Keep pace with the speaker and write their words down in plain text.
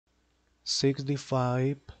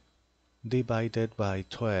65 divided by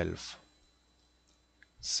 12.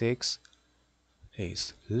 6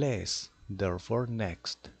 is less, therefore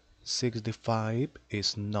next. 65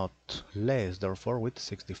 is not less, therefore with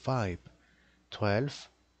 65. 12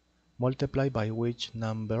 multiplied by which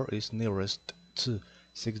number is nearest to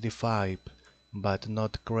 65 but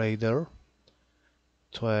not greater.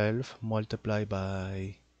 12 multiplied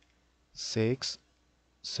by 6,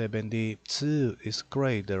 72 is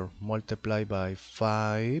greater, multiplied by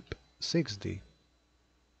 5, 60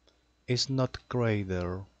 is not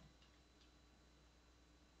greater.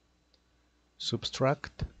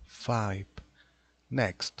 Subtract 5.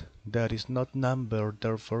 Next, there is not number,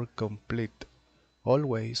 therefore complete.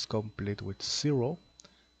 Always complete with 0.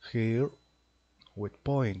 Here with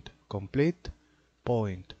point. Complete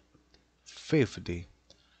point. 50.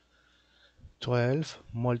 12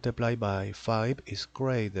 multiplied by 5 is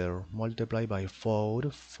greater. Multiplied by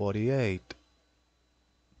 4, 48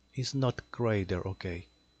 is not greater. Okay.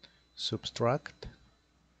 Subtract.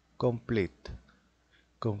 Complete.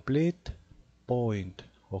 Complete point.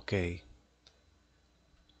 Okay.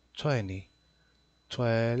 20.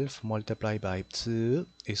 12 multiplied by 2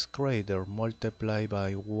 is greater. Multiplied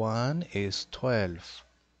by 1 is 12.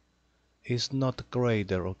 Is not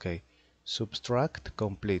greater. Okay. Subtract.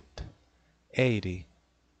 Complete. 80.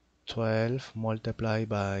 12 multiplied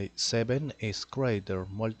by 7 is greater.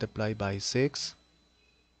 Multiplied by 6.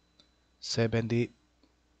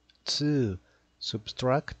 72.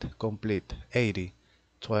 Subtract. Complete. 80.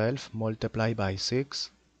 12 multiplied by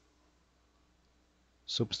 6.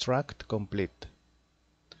 Subtract. Complete.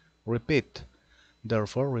 Repeat.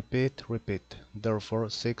 Therefore repeat, repeat.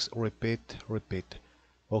 Therefore 6 repeat, repeat.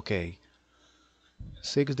 Okay.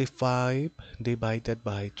 65 divided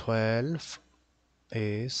by 12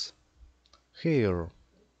 is here.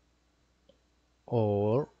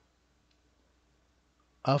 Or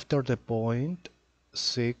after the point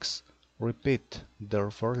 6 repeat.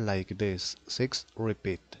 Therefore like this. 6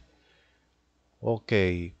 repeat.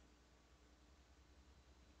 Okay.